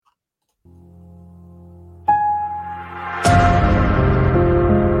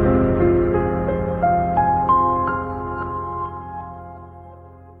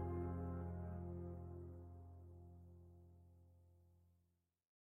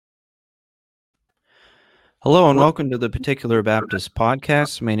Hello and welcome to the Particular Baptist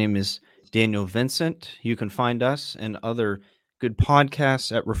Podcast. My name is Daniel Vincent. You can find us and other good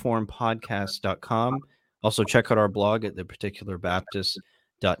podcasts at reformpodcast.com. Also, check out our blog at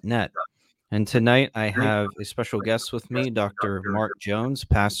theparticularbaptist.net. And tonight I have a special guest with me, Dr. Mark Jones,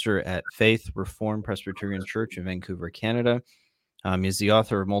 pastor at Faith Reformed Presbyterian Church in Vancouver, Canada. He's the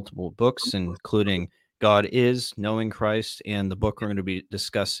author of multiple books, including God Is, Knowing Christ, and the book we're going to be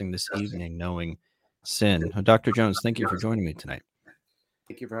discussing this evening, Knowing Sin. Dr. Jones, thank you for joining me tonight.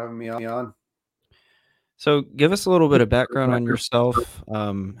 Thank you for having me on. So give us a little bit of background on yourself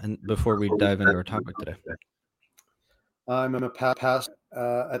and before we dive into our topic today. I'm a pastor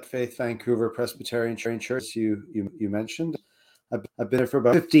at Faith Vancouver Presbyterian Church, you mentioned. I've been there for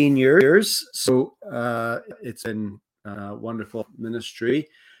about 15 years, so it's been a wonderful ministry.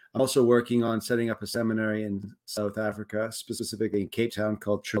 I'm also working on setting up a seminary in South Africa, specifically in Cape Town,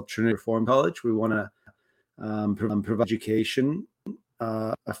 called Trinity Reformed College. We want to provide education,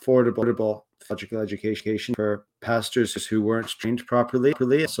 affordable theological education for pastors who weren't trained properly,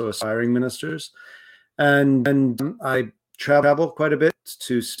 also aspiring ministers. And I travel quite a bit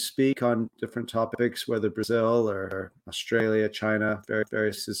to speak on different topics, whether Brazil or Australia, China,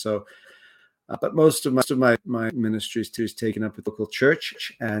 various. So, but most of my ministry is taken up with local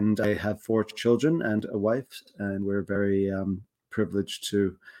church, and I have 4 children and a wife, and we're very privileged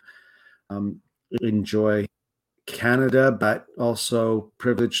to enjoy Canada, but also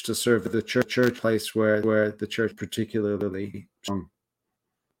privileged to serve the church place where the church particularly strong.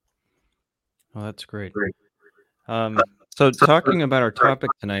 Well, that's great. So talking about our topic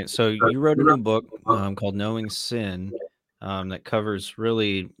tonight, so you wrote a new book called Knowing Sin that covers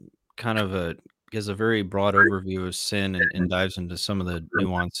really kind of gives a very broad overview of sin and dives into some of the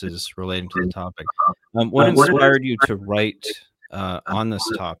nuances relating to the topic. What inspired you to write on this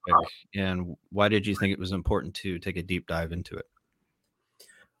topic, and why did you think it was important to take a deep dive into it?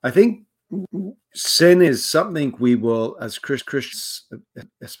 I think sin is something we will, as Christians,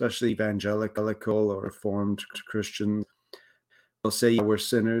 especially evangelical or Reformed Christians, will say we're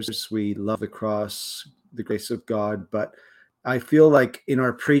sinners. We love the cross, the grace of God, but I feel like in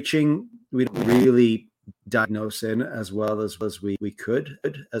our preaching, we don't really diagnose sin as well as we could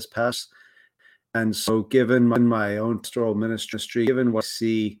as pastors. And so given my own pastoral ministry, given what I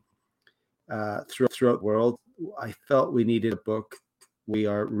see throughout the world, I felt we needed a book. We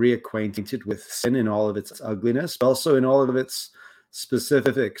are reacquainted with sin in all of its ugliness, but also in all of its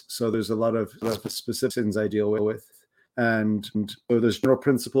specifics. So there's a lot of specific sins I deal with. And so there's general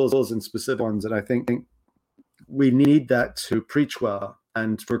principles and specific ones. And I think we need that to preach well,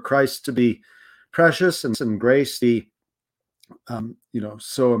 and for Christ to be precious and some grace be,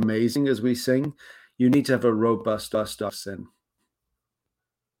 so amazing as we sing. You need to have a robust sin.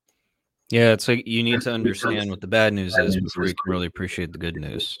 Yeah, it's like you need to understand what the bad news is before you can really appreciate the good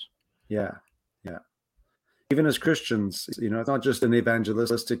news. Yeah. Even as Christians, it's not just an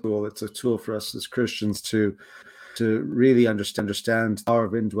evangelistic tool; it's a tool for us as Christians to really understand the power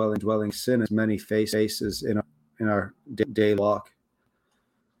of indwelling sin as many faces in our daily walk.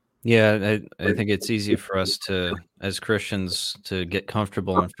 Yeah, I think it's easy for us to, as Christians, to get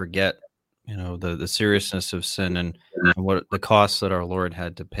comfortable and forget, the seriousness of sin and what the cost that our Lord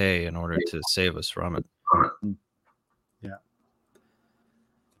had to pay in order to save us from it. Yeah.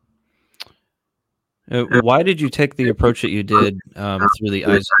 Why did you take the approach that you did through the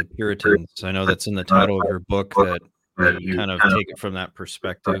eyes of the Puritans? I know that's in the title of your book, that you kind of take it from that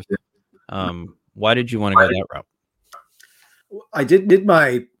perspective. Why did you want to go that route? I did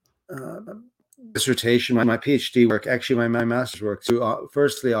my dissertation, my PhD work, actually my master's work,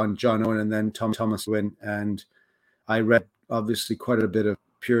 firstly on John Owen and then Thomas Owen, and I read obviously quite a bit of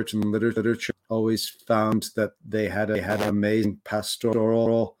Puritan literature. Always found that they had an amazing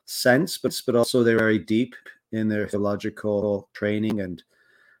pastoral sense, but also they're very deep in their theological training and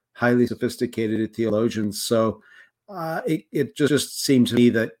highly sophisticated theologians. So it just seemed to me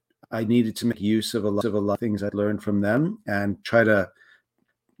that I needed to make use of a lot of things I'd learned from them and try to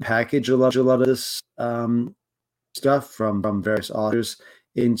package a lot of this stuff from various authors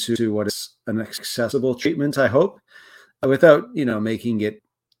into what is an accessible treatment, I hope, without making it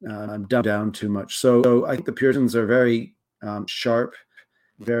dumbed down too much. So I think the Puritans are very sharp,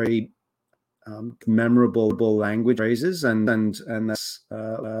 very memorable language phrases, and that's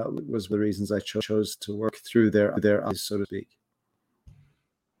was the reasons I chose to work through their eyes, so to speak.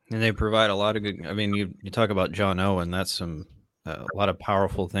 And they provide a lot of good. I mean, you talk about John Owen. That's a lot of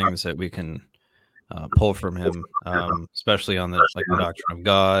powerful things that we can pull from him, especially on the doctrine of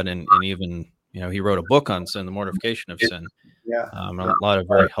God, and even he wrote a book on sin, the mortification of sin. Yeah, a lot of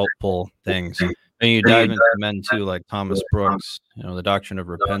very helpful things. And you dive into men too, like Thomas Brooks, the doctrine of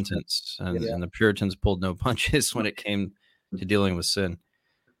repentance, and the Puritans pulled no punches when it came to dealing with sin.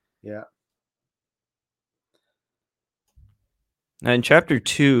 Yeah. Now in chapter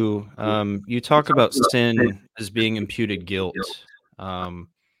 2, you talk about sin as being imputed guilt.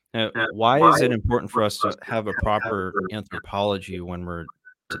 Now, why is it important for us to have a proper anthropology when we're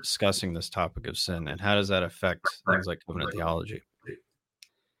discussing this topic of sin, and how does that affect things like covenant theology?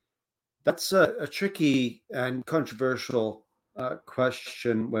 That's a tricky and controversial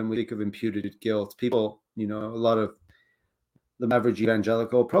question when we think of imputed guilt. People, a lot of the average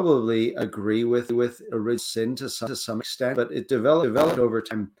evangelical probably agree with original sin to some extent, but it developed over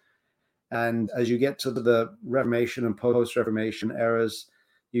time. And as you get to the Reformation and post-Reformation eras,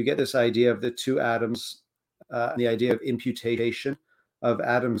 you get this idea of the two Adams, the idea of imputation of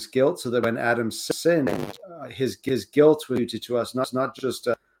Adam's guilt, so that when Adam sinned, his guilt was imputed to us, not just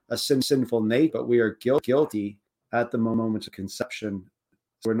a sinful nature, but we are guilty at the moment of conception.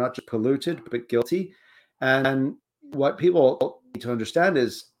 We're not just polluted, but guilty. And what people need to understand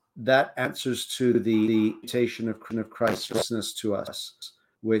is that answers to the imputation of Christ's righteousness to us,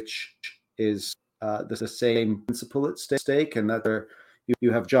 which is the same principle at stake, and that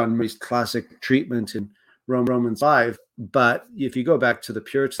you have John Murray's classic treatment in Romans 5. But if you go back to the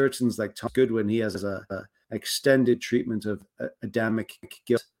Puritans, like Thomas Goodwin, he has a extended treatment of Adamic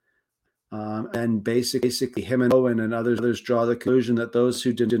guilt. And basically him and Owen and others draw the conclusion that those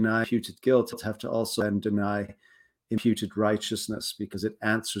who deny imputed guilt have to also then deny imputed righteousness, because it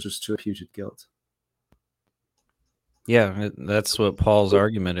answers to imputed guilt. Yeah, that's what Paul's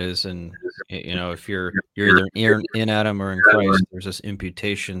argument is. And, if you're either in Adam or in Christ, there's this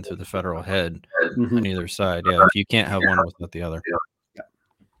imputation through the federal head on either side. Yeah, if you can't have one without the other.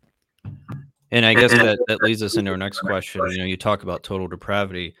 And I guess that leads us into our next question. You talk about total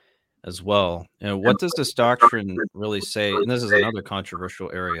depravity as well. What does this doctrine really say? And this is another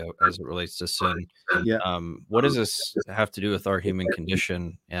controversial area as it relates to sin. Yeah. What does this have to do with our human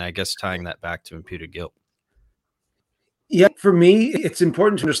condition? And I guess tying that back to imputed guilt. Yeah, for me, it's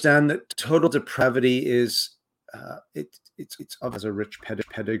important to understand that total depravity is it's as a rich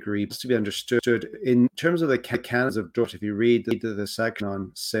pedigree. It's to be understood in terms of the canons of Dort. If you read the section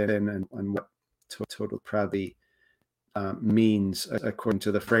on sin and what total depravity means, according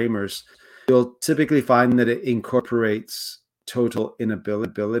to the framers, you'll typically find that it incorporates total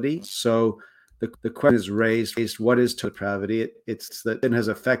inability. So the question is raised, what is total depravity? It's that sin has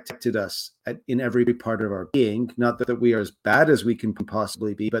affected us in every part of our being, not that we are as bad as we can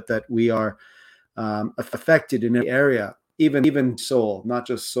possibly be, but that we are affected in every area, even soul, not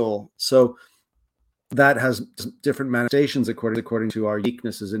just soul. So that has different manifestations according to our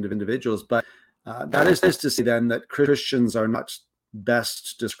uniqueness as individuals. But that is to say then that Christians are not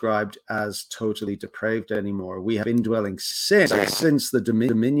best described as totally depraved anymore. We have indwelling sin. Since the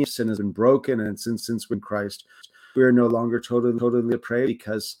dominion of sin has been broken, and since we're in Christ, we are no longer totally depraved,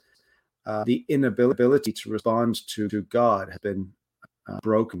 because the inability to respond to God has been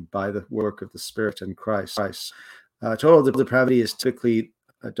broken by the work of the Spirit in Christ. Total depravity is typically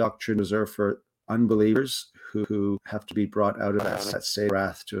a doctrine reserved for unbelievers who have to be brought out of that state of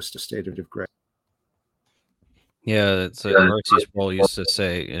wrath to a state of grace. Yeah, it's R.C. Sproul used to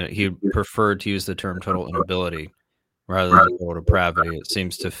say he preferred to use the term total inability rather than total depravity. It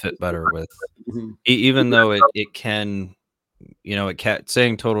seems to fit better with, even though it can,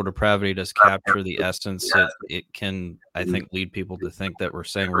 saying total depravity does capture the essence. It can, I think, lead people to think that we're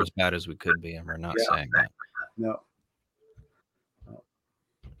saying we're as bad as we could be, and we're not saying that. No.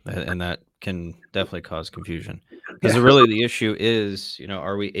 And that can definitely cause confusion, because really the issue is,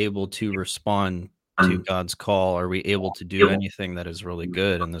 are we able to respond to God's call? Are we able to do anything that is really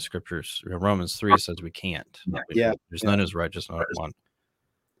good? In the scriptures, Romans 3 says we can't. There's none is righteous, not one.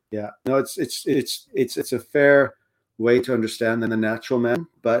 Yeah, no, it's a fair way to understand the natural man,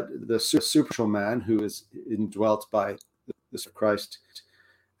 but the supernatural man who is indwelt by the Christ,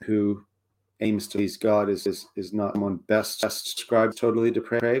 who aims to please God, is not one best described totally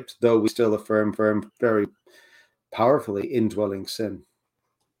depraved, though we still affirm very powerfully indwelling sin.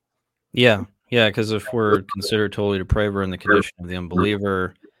 Yeah, because if we're considered totally depraved, we're in the condition of the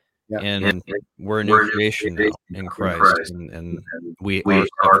unbeliever, and we're a new creation now in Christ, and we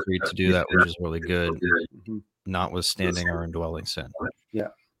are free to do that, which is really good, notwithstanding our indwelling sin. Yeah.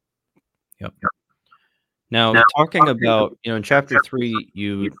 Yep. Now, talking about, in chapter 3,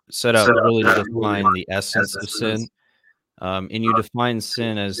 you set out really to define the essence of sin. And you define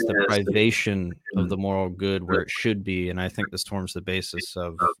sin as the privation of the moral good where it should be, and I think this forms the basis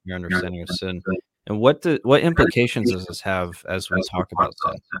of your understanding of sin. And what implications does this have as we talk about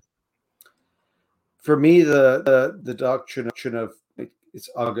sin? For me, the doctrine of it's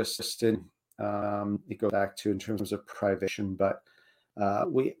Augustine. It goes back to in terms of privation, but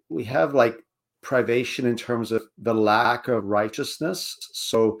we have like privation in terms of the lack of righteousness.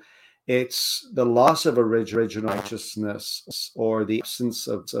 So it's the loss of original righteousness or the absence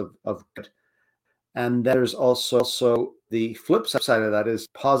of good. And there's also the flip side of that is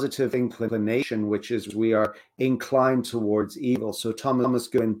positive inclination, which is we are inclined towards evil. So Thomas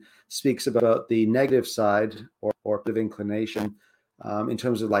Goodwin speaks about the negative side or positive inclination in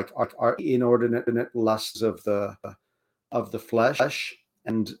terms of like our inordinate lusts of the flesh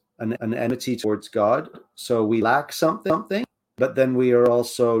and an enmity towards God. So we lack something, but then we are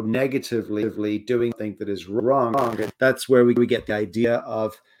also negatively doing things that is wrong. That's where we get the idea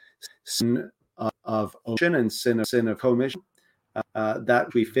of sin of omission and sin of commission. That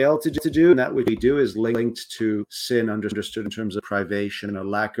we fail to do, and that which we do is linked to sin, understood in terms of privation, a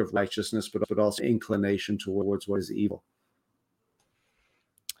lack of righteousness, but also inclination towards what is evil.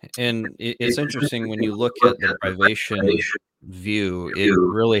 And it's interesting when you look at the privation view, it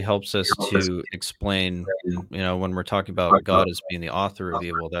really helps us to explain, when we're talking about God as being the author of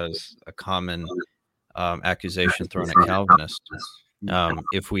evil, that is a common accusation thrown at Calvinists.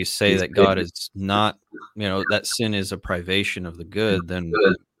 If we say that God is not, that sin is a privation of the good, then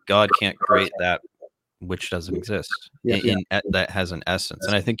God can't create that which doesn't exist. That has an essence.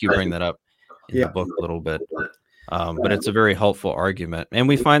 And I think you bring that up in the book a little bit. But it's a very helpful argument, and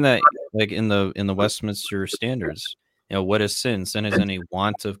we find that like in the Westminster Standards, what is sin? Sin is any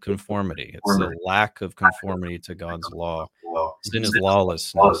want of conformity. It's the lack of conformity to God's law. Sin is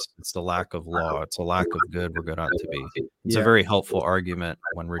lawlessness. It's the lack of law. It's a lack of good where God ought to be. It's a very helpful argument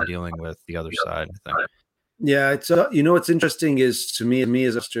when we're dealing with the other side, I think. Yeah, it's what's interesting is to me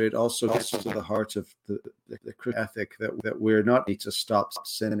as a pastor, it also gets to the heart of the Christian ethic that we're not need to stop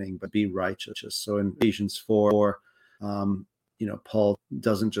sinning but be righteous. So in Ephesians 4, Paul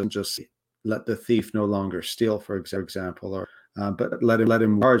doesn't just let the thief no longer steal, for example, or but let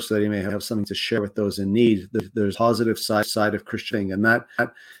him work so that he may have something to share with those in need. There's positive side of Christian, and that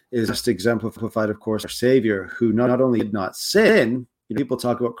is just exemplified, of course, our Savior, who not only did not sin. People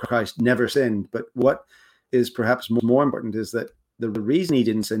talk about Christ never sinned, but what is perhaps more important is that the reason he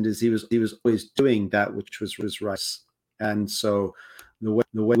didn't sin is he was always doing that which was right. And so the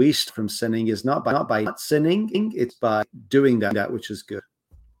way we stop from sinning is not by not sinning, it's by doing that which is good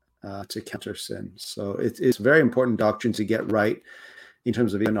to counter sin. So it's very important doctrine to get right in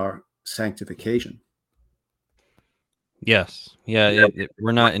terms of even our sanctification. Yes. Yeah.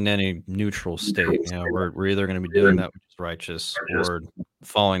 We're not in any neutral state. We're either going to be doing that which is righteous or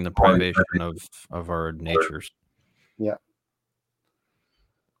following the privation of our natures. Yeah.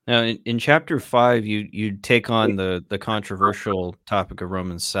 Now, in chapter 5, you take on the controversial topic of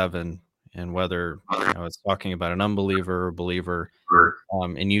Romans 7 and whether it's talking about an unbeliever or believer,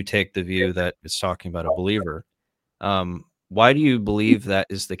 and you take the view that it's talking about a believer. Why do you believe that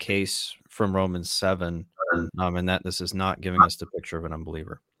is the case from Romans 7? And that this is not giving us the picture of an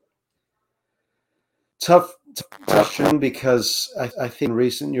unbeliever? Tough question, because I think in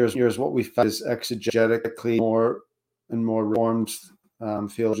recent years what we found is exegetically more and more Reformed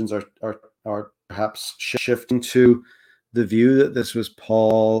theologians are perhaps shifting to the view that this was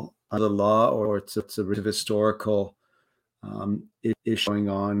Paul the law, or it's a bit of historical issue going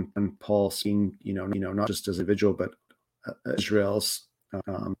on, and Paul seeing not just as an individual but Israel's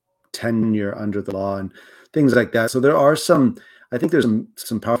tenure under the law and things like that. So there are I think there's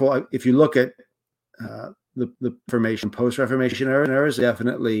some powerful, if you look at the Reformation, post-Reformation eras,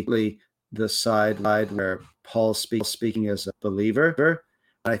 definitely the side where Paul's speaking as a believer.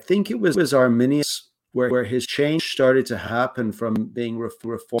 And I think it was Arminius where his change started to happen from being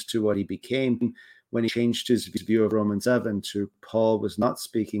reformed to what he became when he changed his view of Romans 7 to Paul was not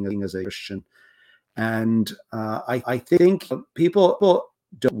speaking as a Christian. And I think people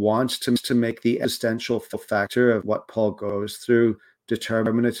don't want to make the existential factor of what Paul goes through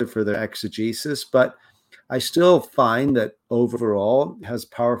determinative for their exegesis, but I still find that overall it has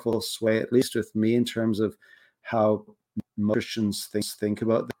powerful sway, at least with me, in terms of how most Christians think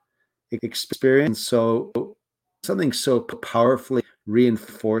about the experience. So something so powerfully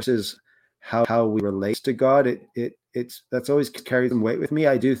reinforces how we relate to God. That's always carried some weight with me.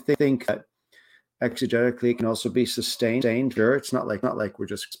 I do think that exegetically it can also be sustained. Sure, it's not like we're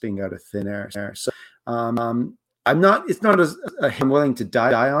just speaking out of thin air. So it's not as I'm willing to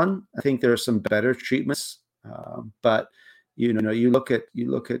die on. I think there are some better treatments, but you look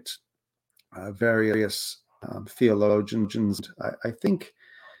at various theologians. I think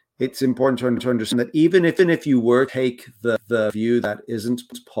it's important to understand that even if you were to take the view that isn't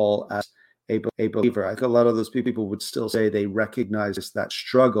Paul as a believer. I think a lot of those people would still say they recognize that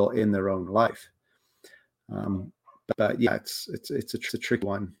struggle in their own life. But yeah, it's a tricky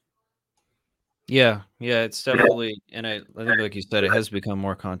one. Yeah, it's definitely, and I think, like you said, it has become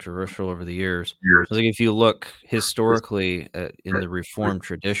more controversial over the years. I think if you look historically in the Reformed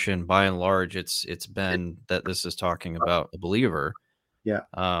tradition, by and large, it's been that this is talking about a believer. Yeah.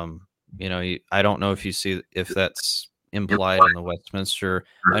 I don't know if you see if that's implied in the Westminster.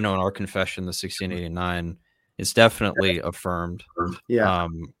 I know in our confession, the 1689, it's definitely affirmed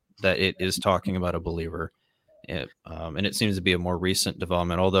that it is talking about a believer. And it seems to be a more recent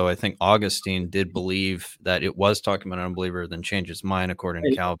development, although I think Augustine did believe that it was talking about an unbeliever, then changed his mind according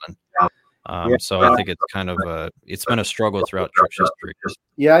to Calvin. So I think it's kind of it's been a struggle throughout church history.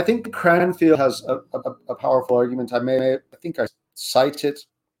 Yeah, I think Cranfield has a powerful argument. I think I cite it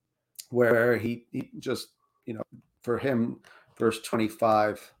where he just, for him, verse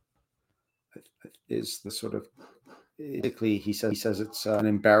 25 is the sort of, basically he says it's an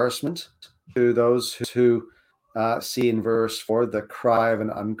embarrassment to those who see in verse 4 the cry of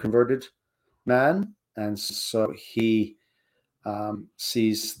an unconverted man, and so he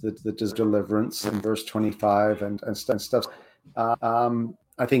sees the deliverance in verse 25 and stuff.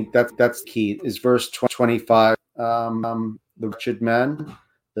 I think that's key. Is verse 25 the wretched man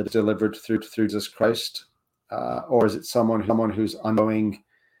that is delivered through Jesus Christ, or is it someone who's unknowing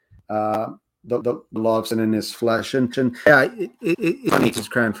the law of sin in his flesh? And yeah, it's funny because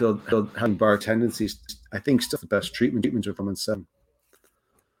Cranfield having bar tendencies, I think, still the best treatment of Romans 7.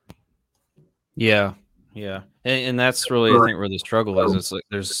 Yeah, and that's really, I think, where the struggle is. It's like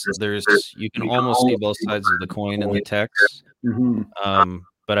there's you can almost see both sides of the coin in the text.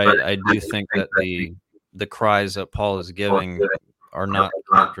 But I do think that the cries that Paul is giving are not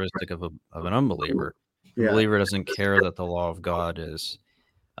characteristic of an unbeliever. The believer doesn't care that the law of God is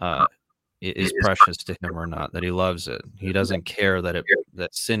precious to him or not, that he loves it. He doesn't care that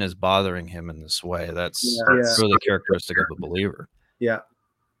sin is bothering him in this way. That's really characteristic of a believer. Yeah.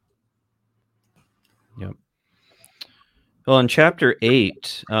 Yep. Well, in chapter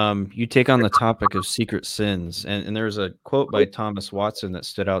 8, you take on the topic of secret sins, and there's a quote by Thomas Watson that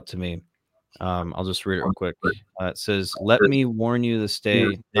stood out to me. I'll just read it real quick. It says, "Let me warn you this day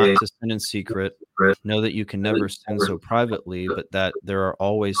not to sin in secret. Know that you can never sin so privately, but that there are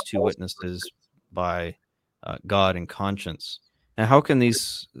always two witnesses by God and conscience." Now, how can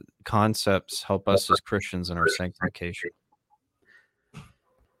these concepts help us as Christians in our sanctification?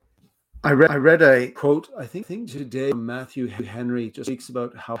 I read a quote, I think today, Matthew Henry, just speaks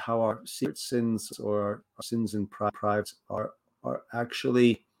about how our secret sins or our sins in private are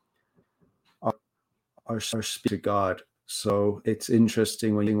actually our speak to God. So it's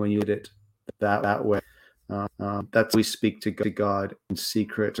interesting when you read it that way. That's we speak to God in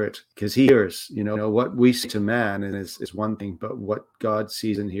secret, because he hears, what we see to man is one thing, but what God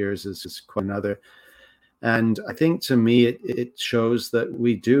sees and hears is quite another. And I think, to me, it shows that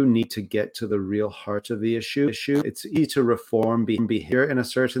we do need to get to the real heart of the issue. It's easy to reform behavior in a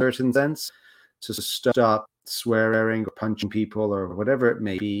certain sense, to stop swearing or punching people or whatever it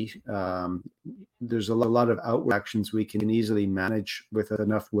may be. There's a lot of outward actions we can easily manage with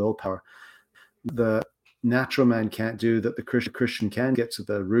enough willpower. The natural man can't do that. The Christian can get to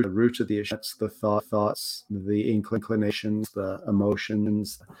the root of the issue. That's the thoughts, the inclinations, the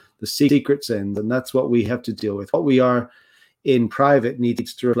emotions, the secret sins, and that's what we have to deal with. What we are in private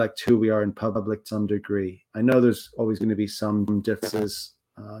needs to reflect who we are in public to some degree. I know there's always going to be some differences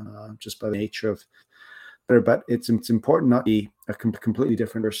just by the nature of it, but it's important not to be a completely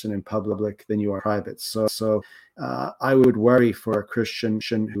different person in public than you are private. So I would worry for a Christian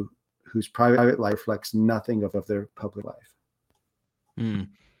whose private life reflects nothing of their public life.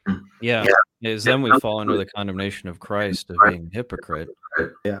 Yeah, is then we fall under the condemnation of Christ of being a hypocrite.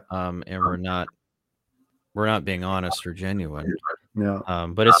 And we're not being honest or genuine. No.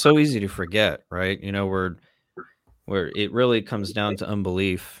 But it's so easy to forget, right? Where it really comes down to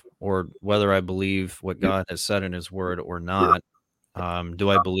unbelief, or whether I believe what God has said in his word or not. Do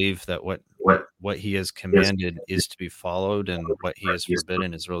I believe that what he has commanded is to be followed, and what he has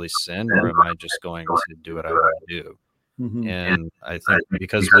forbidden is really sin, or am I just going to do what I want to do? Mm-hmm. And I think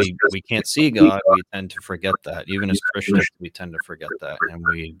because we can't see God, we tend to forget that. Even as Christians, we tend to forget that, and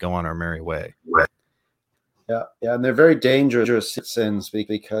we go on our merry way. Yeah, and they're very dangerous sins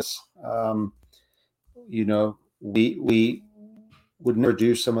because, we would never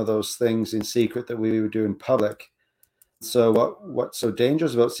do some of those things in secret that we would do in public. So what's so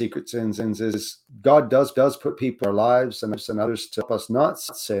dangerous about secret sins is God does put people in our lives and others to help us not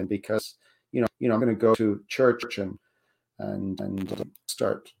sin, because I'm going to go to church and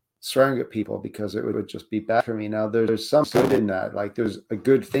start swearing at people because it would just be bad for me. Now there's some good in that. Like there's a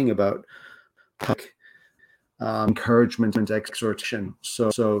good thing about public encouragement and exhortation.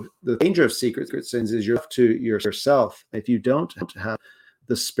 So the danger of secret sins is you're left to yourself. If you don't have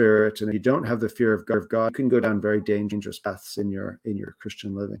the Spirit and if you don't have the fear of God, you can go down very dangerous paths in your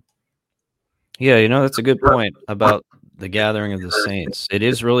Christian living. Yeah, that's a good point about the gathering of the saints. It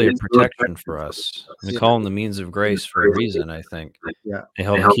is really a protection for us. We call them the means of grace for a reason, I think. Yeah. They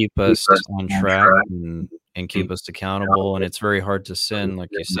help keep us on track and keep us accountable. And it's very hard to sin, like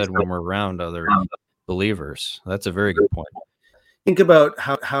you said, when we're around other believers. That's a very good point. Think about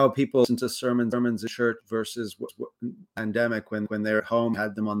how people listen to sermons in church versus what pandemic when they're at home,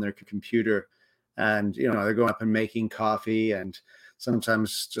 had them on their computer, and they're going up and making coffee and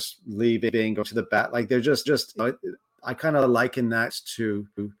sometimes just leaving, go to the bat. Like they're just I kind of liken that to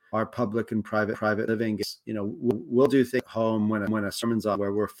our public and private living. We'll do things at home when a sermon's on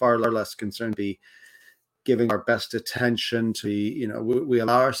where we're far less concerned to be giving our best attention to we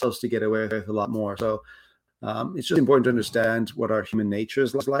allow ourselves to get away with a lot more. So it's just important to understand what our human nature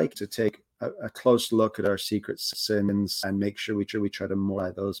is like, to take a close look at our secret sins and make sure we try to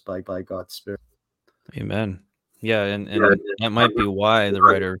mortify those by God's Spirit. Amen. Yeah, and that might be why the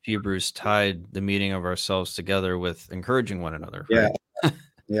writer of Hebrews tied the meeting of ourselves together with encouraging one another. Right?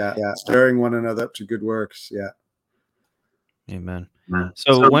 Yeah, stirring one another up to good works. Yeah. Amen.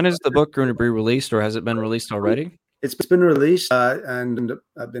 So when is the book going to be released, or has it been released already? It's been released, and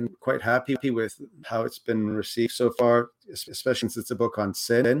I've been quite happy with how it's been received so far, especially since it's a book on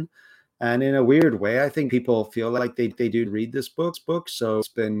sin. And in a weird way, I think people feel like they do read this book. So it's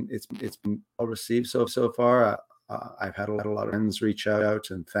been well received so far. I've had a lot of friends reach out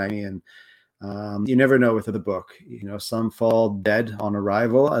and thank me, and you never know with the book. Some fall dead on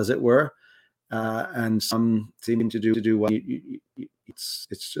arrival, as it were, and some seem to do well. It's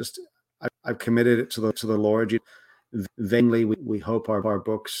just I've committed it to the Lord. Vainly we hope our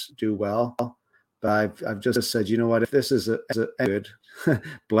books do well, but I've just said, if this is a good,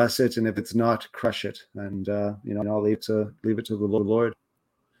 bless it, and if it's not, crush it, and I'll leave it to the Lord.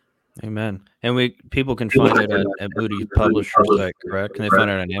 Amen. And people can find it at Moody Publishers site, correct? Can they find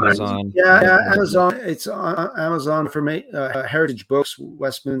it on Amazon? Yeah, Amazon. It's on Amazon for me. Heritage Books,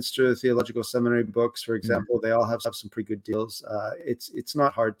 Westminster Theological Seminary books, for example, they all have some pretty good deals. It's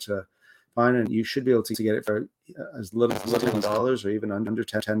not hard to find, and you should be able to get it for as little as $10 or even under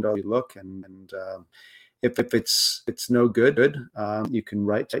 $10. You look, and if it's no good, you can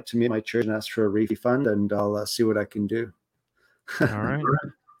write to me at my church and ask for a refund, and I'll see what I can do. All right.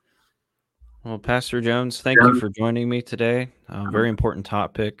 Well, Pastor Jones, thank you for joining me today. Very important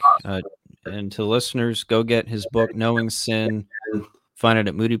topic. And to listeners, go get his book, Knowing Sin. Find it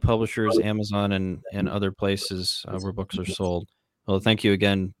at Moody Publishers, Amazon, and other places where books are sold. Well, thank you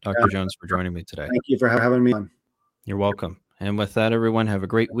again, Dr. Jones, for joining me today. Thank you for having me on. You're welcome. And with that, everyone, have a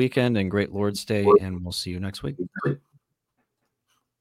great weekend and great Lord's Day, and we'll see you next week.